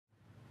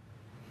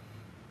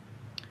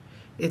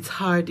It's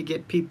hard to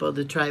get people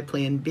to try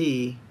Plan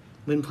B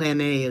when Plan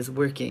A is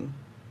working.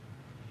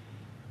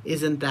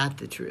 Isn't that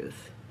the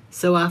truth?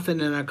 So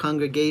often in our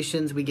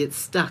congregations, we get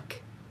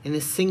stuck in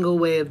a single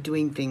way of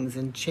doing things,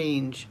 and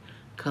change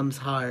comes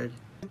hard.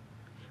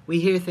 We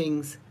hear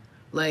things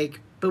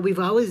like, but we've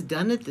always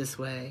done it this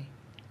way,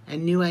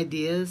 and new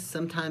ideas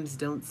sometimes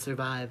don't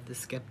survive the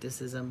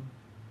skepticism.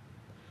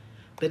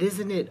 But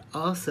isn't it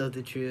also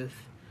the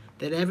truth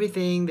that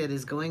everything that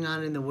is going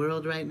on in the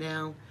world right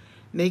now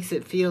makes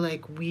it feel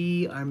like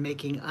we are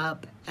making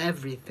up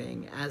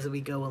everything as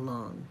we go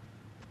along?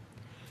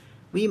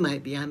 We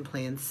might be on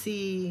Plan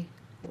C,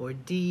 or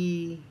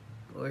D,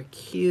 or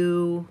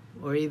Q,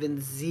 or even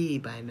Z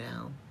by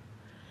now.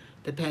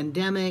 The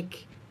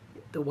pandemic,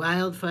 the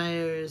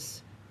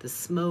wildfires, the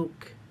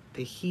smoke,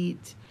 the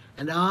heat,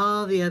 and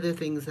all the other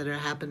things that are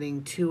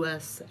happening to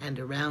us and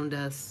around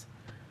us.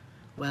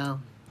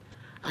 Well,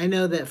 I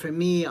know that for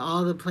me,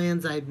 all the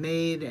plans I've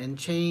made and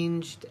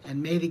changed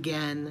and made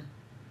again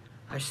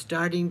are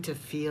starting to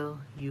feel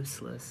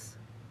useless.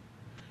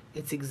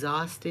 It's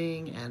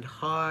exhausting and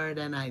hard,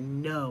 and I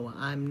know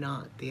I'm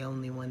not the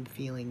only one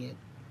feeling it.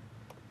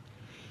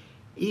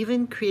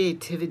 Even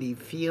creativity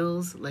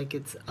feels like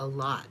it's a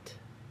lot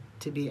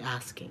to be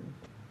asking.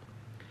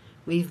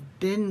 We've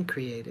been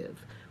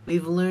creative.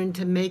 We've learned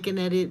to make and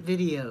edit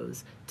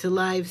videos, to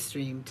live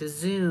stream, to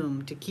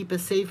Zoom, to keep a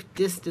safe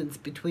distance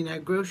between our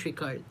grocery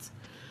carts,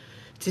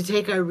 to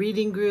take our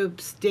reading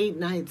groups, date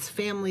nights,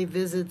 family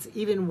visits,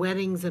 even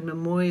weddings and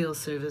memorial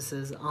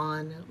services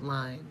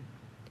online.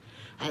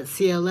 At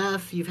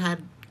CLF, you've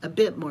had a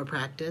bit more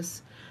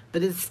practice,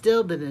 but it's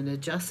still been an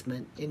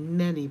adjustment in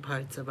many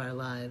parts of our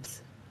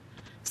lives.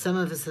 Some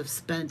of us have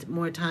spent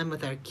more time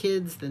with our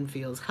kids than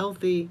feels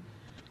healthy,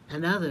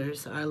 and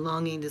others are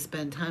longing to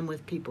spend time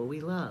with people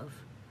we love,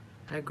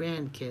 our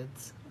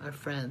grandkids, our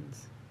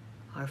friends,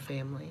 our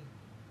family.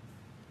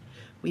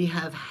 We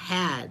have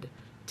had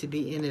to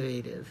be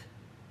innovative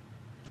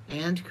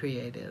and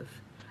creative,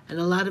 and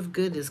a lot of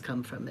good has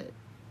come from it.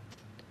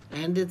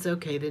 And it's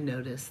okay to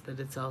notice that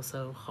it's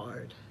also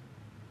hard.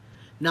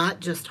 Not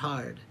just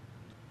hard,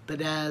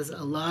 but as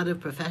a lot of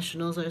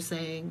professionals are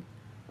saying,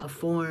 a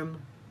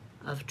form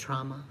of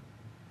trauma.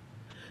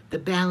 The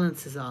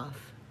balance is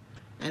off,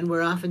 and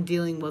we're often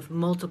dealing with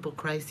multiple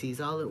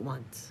crises all at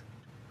once.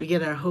 We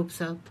get our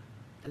hopes up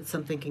that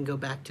something can go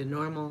back to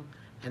normal,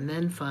 and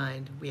then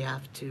find we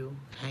have to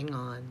hang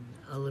on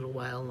a little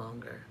while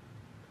longer.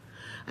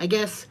 I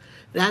guess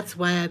that's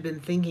why I've been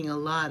thinking a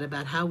lot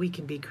about how we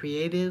can be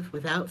creative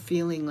without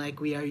feeling like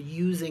we are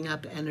using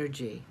up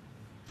energy,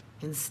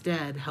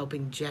 instead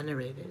helping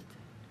generate it.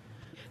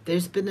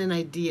 There's been an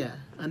idea,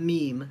 a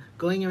meme,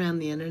 going around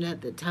the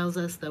internet that tells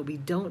us that we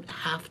don't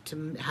have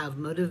to have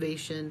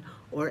motivation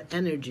or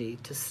energy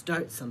to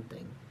start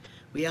something.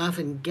 We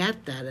often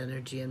get that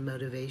energy and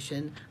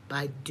motivation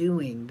by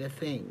doing the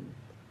thing.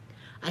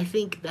 I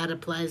think that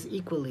applies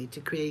equally to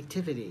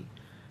creativity,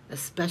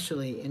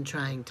 especially in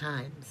trying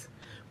times.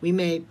 We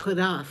may put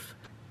off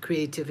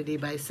creativity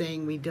by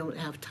saying we don't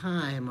have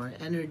time or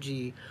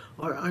energy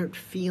or aren't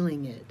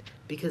feeling it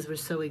because we're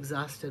so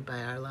exhausted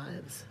by our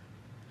lives.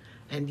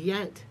 And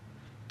yet,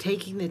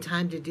 taking the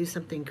time to do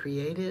something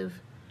creative,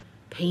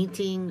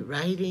 painting,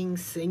 writing,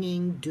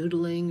 singing,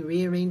 doodling,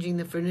 rearranging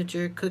the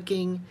furniture,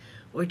 cooking,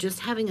 or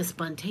just having a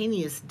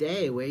spontaneous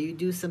day where you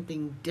do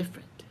something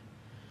different,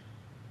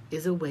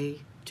 is a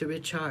way to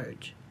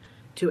recharge,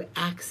 to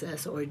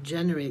access or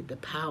generate the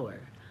power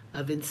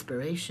of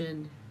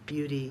inspiration,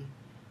 beauty,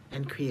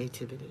 and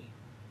creativity.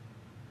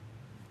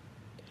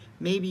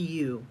 Maybe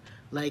you,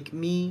 like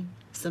me,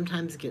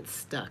 sometimes get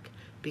stuck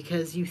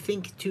because you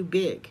think too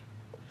big.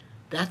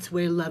 That's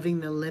where loving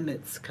the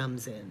limits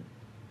comes in.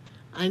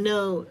 I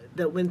know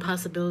that when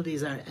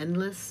possibilities are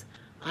endless,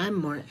 I'm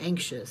more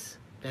anxious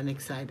than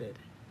excited.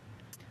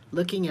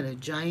 Looking at a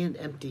giant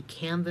empty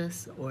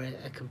canvas or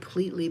a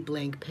completely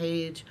blank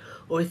page,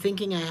 or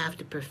thinking I have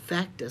to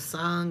perfect a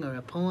song or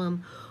a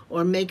poem,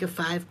 or make a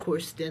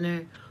 5-course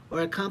dinner,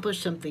 or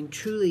accomplish something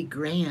truly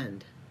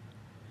grand,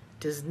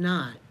 does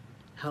not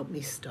help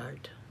me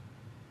start.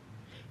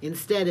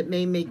 Instead, it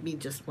may make me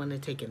just want to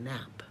take a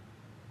nap.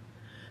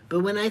 But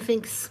when I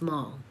think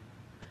small,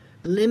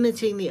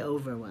 limiting the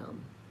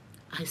overwhelm,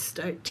 I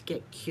start to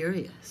get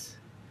curious.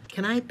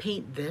 Can I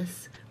paint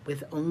this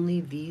with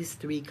only these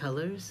 3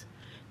 colors?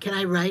 Can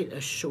I write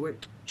a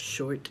short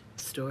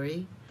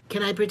story?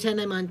 Can I pretend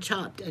I'm on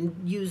Chopped and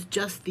use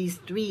just these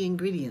 3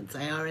 ingredients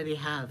I already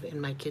have in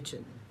my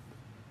kitchen?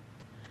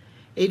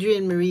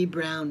 Adrienne Marie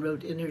Brown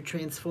wrote in her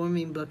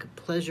transforming book,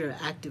 Pleasure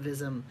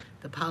Activism,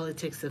 The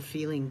Politics of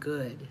Feeling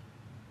Good.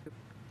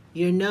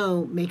 Your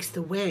no makes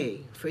the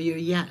way for your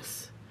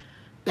yes.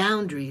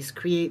 Boundaries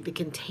create the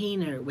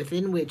container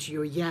within which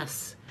your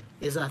yes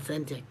is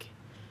authentic.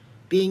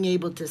 Being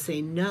able to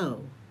say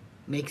no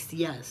makes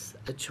yes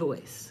a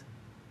choice.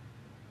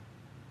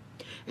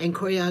 And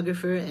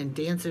choreographer and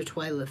dancer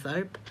Twyla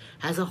Tharp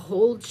has a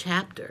whole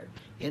chapter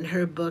in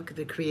her book,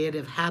 The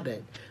Creative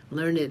Habit,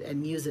 Learn It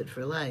and Use It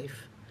for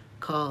Life,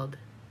 called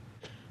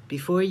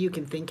Before You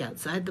Can Think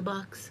Outside the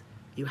Box,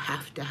 you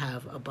have to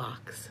have a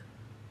box.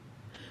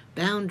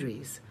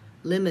 Boundaries,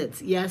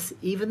 limits, yes,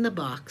 even the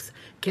box,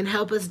 can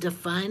help us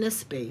define a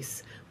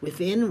space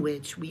within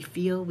which we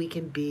feel we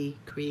can be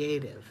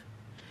creative.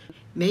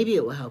 Maybe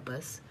it will help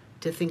us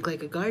to think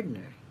like a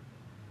gardener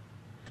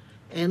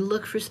and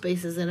look for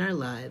spaces in our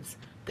lives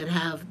that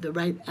have the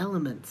right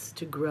elements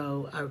to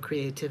grow our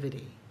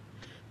creativity.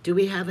 Do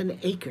we have an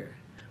acre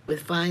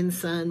with fine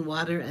sun,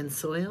 water, and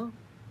soil?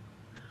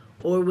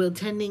 Or will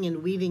tending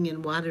and weeding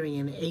and watering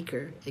an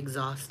acre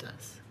exhaust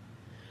us?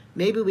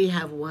 Maybe we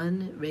have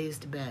one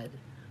raised bed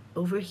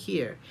over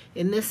here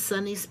in this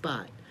sunny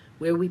spot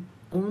where we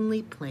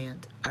only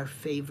plant our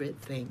favorite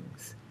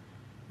things.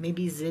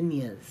 Maybe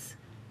zinnias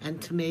and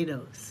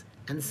tomatoes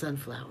and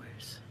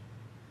sunflowers.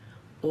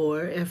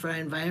 Or if our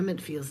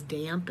environment feels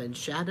damp and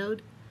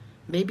shadowed,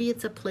 maybe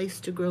it's a place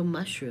to grow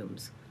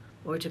mushrooms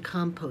or to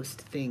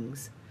compost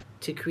things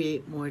to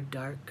create more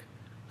dark,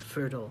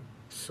 fertile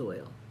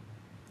soil.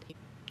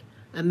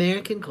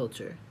 American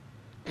culture,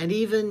 and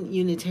even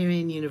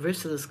Unitarian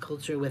Universalist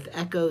culture with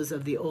echoes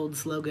of the old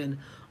slogan,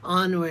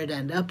 onward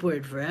and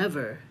upward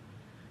forever,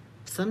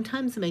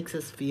 sometimes makes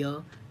us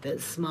feel that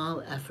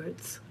small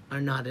efforts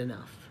are not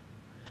enough.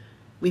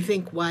 We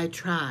think, why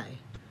try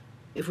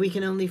if we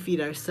can only feed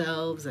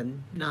ourselves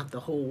and not the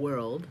whole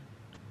world?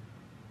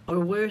 Or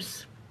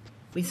worse,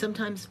 we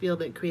sometimes feel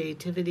that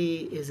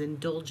creativity is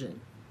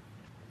indulgent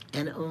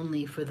and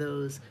only for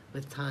those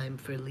with time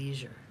for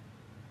leisure.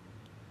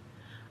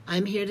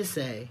 I'm here to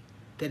say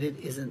that it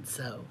isn't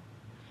so.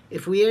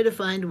 If we are to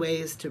find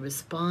ways to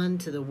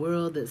respond to the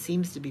world that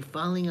seems to be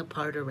falling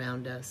apart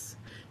around us,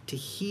 to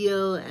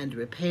heal and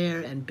repair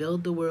and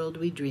build the world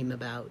we dream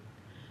about,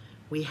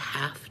 we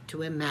have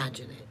to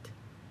imagine it.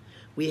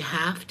 We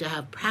have to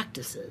have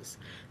practices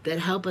that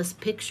help us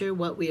picture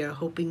what we are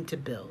hoping to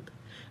build,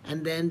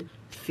 and then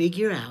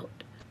figure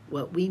out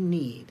what we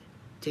need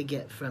to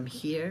get from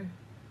here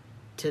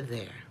to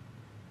there.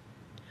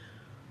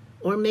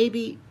 Or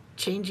maybe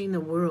changing the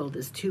world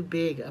is too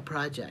big a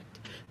project.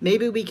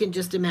 Maybe we can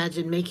just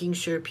imagine making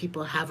sure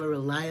people have a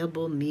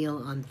reliable meal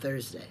on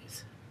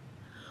Thursdays,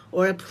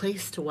 or a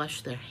place to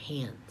wash their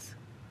hands,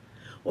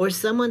 or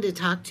someone to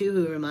talk to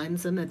who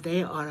reminds them that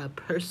they are a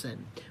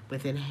person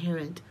with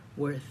inherent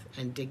worth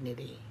and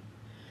dignity.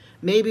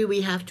 Maybe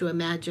we have to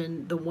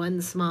imagine the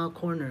one small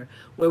corner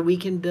where we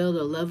can build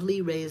a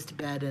lovely raised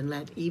bed and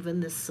let even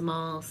the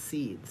small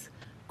seeds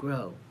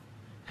grow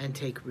and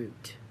take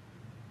root.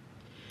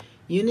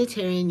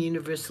 Unitarian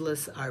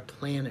Universalists are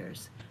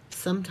planners,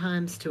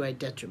 sometimes to our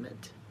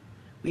detriment.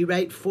 We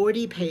write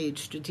 40-page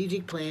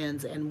strategic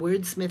plans and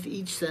wordsmith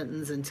each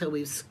sentence until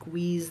we've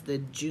squeezed the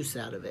juice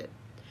out of it.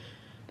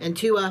 And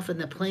too often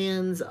the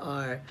plans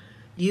are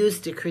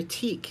used to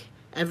critique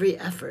every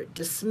effort,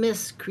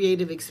 dismiss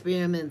creative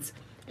experiments,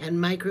 and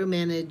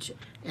micromanage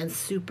and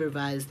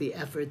supervise the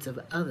efforts of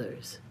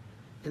others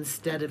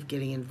instead of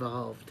getting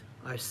involved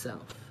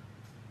ourselves.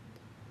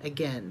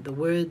 Again, the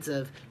words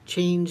of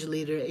change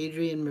leader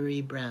Adrienne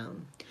Marie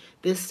Brown,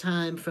 this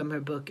time from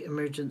her book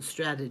Emergent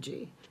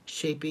Strategy,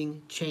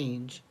 Shaping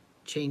Change,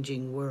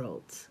 Changing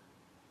Worlds.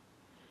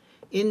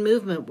 In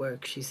movement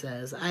work, she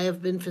says, I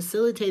have been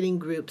facilitating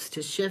groups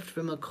to shift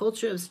from a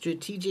culture of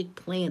strategic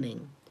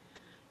planning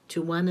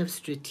to one of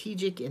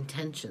strategic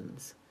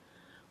intentions.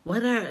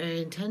 What are our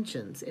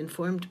intentions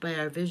informed by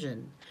our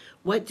vision?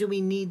 What do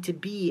we need to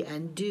be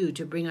and do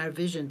to bring our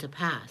vision to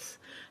pass?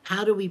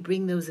 How do we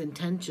bring those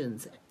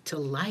intentions to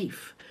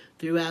life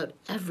throughout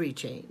every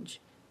change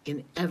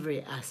in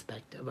every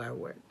aspect of our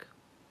work?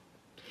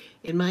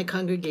 In my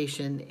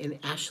congregation in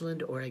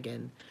Ashland,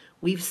 Oregon,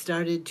 we've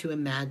started to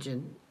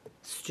imagine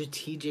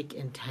strategic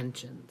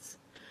intentions.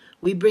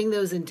 We bring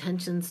those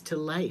intentions to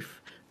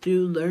life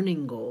through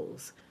learning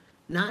goals,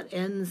 not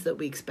ends that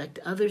we expect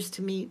others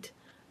to meet,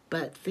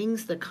 but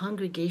things the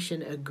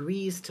congregation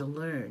agrees to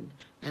learn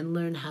and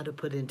learn how to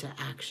put into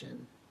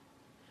action.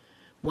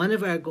 One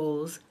of our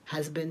goals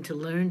has been to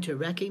learn to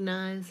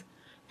recognize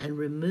and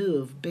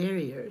remove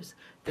barriers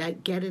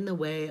that get in the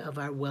way of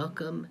our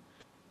welcome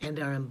and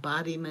our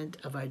embodiment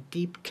of our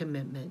deep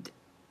commitment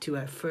to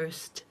our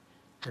first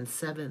and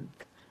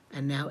seventh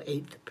and now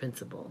eighth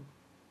principle.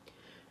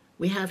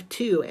 We have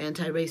 2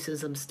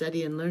 anti-racism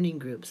study and learning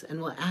groups,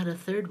 and we'll add a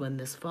 3rd one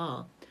this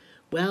fall.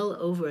 Well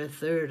over a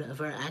third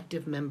of our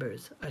active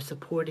members are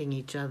supporting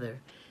each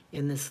other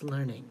in this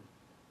learning.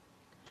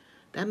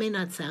 That may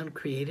not sound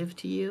creative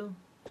to you.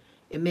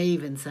 It may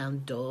even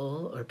sound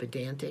dull or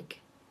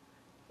pedantic.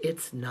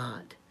 It's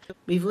not.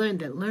 We've learned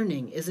that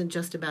learning isn't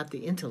just about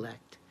the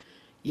intellect.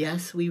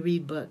 Yes, we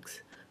read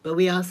books, but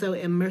we also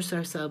immerse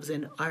ourselves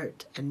in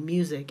art and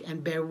music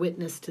and bear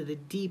witness to the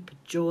deep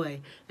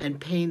joy and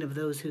pain of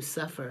those who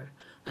suffer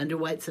under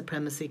white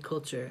supremacy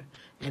culture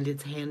and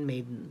its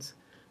handmaidens.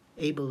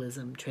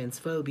 Ableism,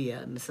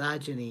 transphobia,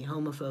 misogyny,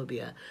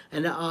 homophobia,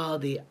 and all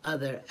the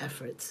other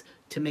efforts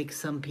to make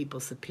some people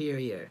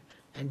superior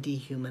and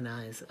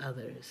dehumanize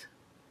others.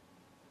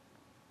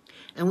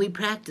 And we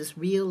practice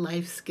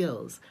real-life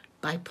skills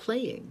by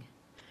playing,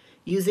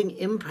 using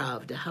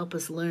improv to help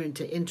us learn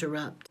to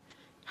interrupt,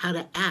 how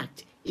to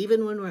act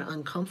even when we're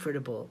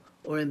uncomfortable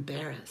or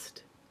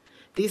embarrassed.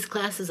 These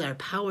classes are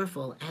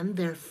powerful and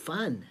they're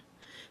fun.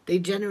 They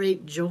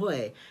generate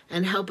joy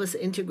and help us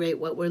integrate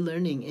what we're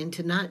learning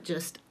into not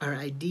just our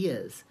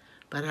ideas,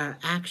 but our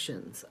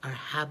actions, our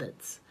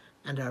habits,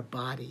 and our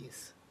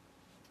bodies.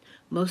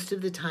 Most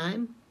of the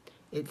time,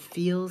 it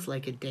feels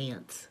like a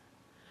dance.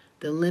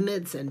 The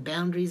limits and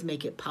boundaries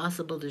make it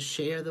possible to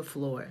share the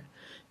floor,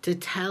 to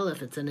tell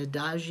if it's an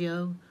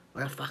adagio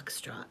or a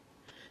foxtrot,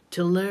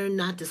 to learn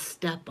not to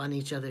step on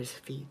each other's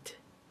feet.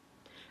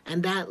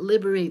 And that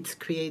liberates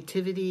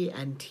creativity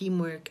and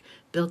teamwork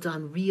built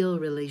on real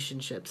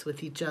relationships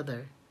with each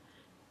other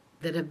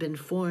that have been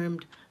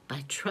formed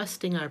by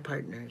trusting our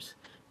partners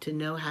to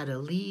know how to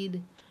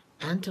lead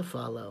and to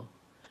follow,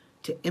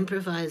 to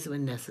improvise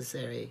when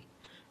necessary,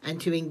 and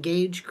to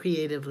engage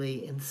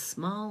creatively in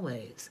small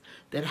ways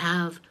that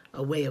have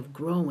a way of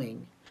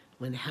growing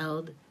when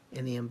held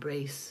in the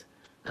embrace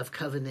of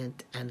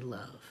covenant and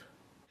love.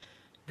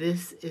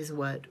 This is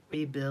what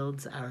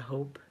rebuilds our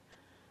hope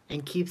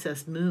and keeps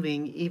us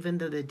moving even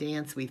though the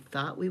dance we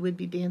thought we would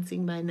be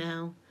dancing by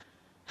now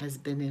has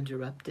been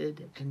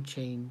interrupted and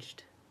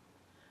changed.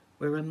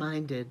 We're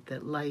reminded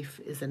that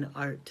life is an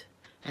art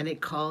and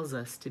it calls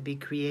us to be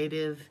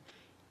creative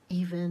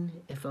even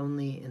if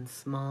only in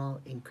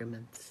small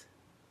increments.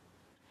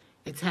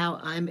 It's how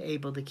I'm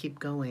able to keep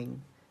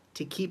going,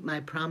 to keep my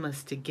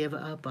promise to give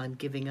up on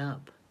giving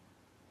up.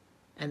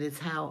 And it's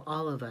how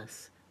all of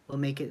us will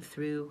make it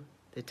through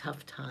the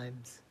tough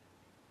times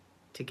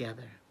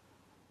together.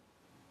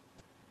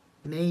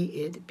 May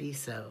it be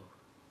so.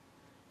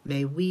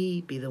 May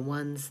we be the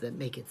ones that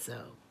make it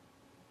so.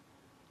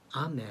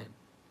 Amen.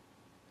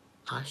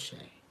 Ashe.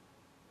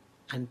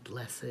 And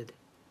blessed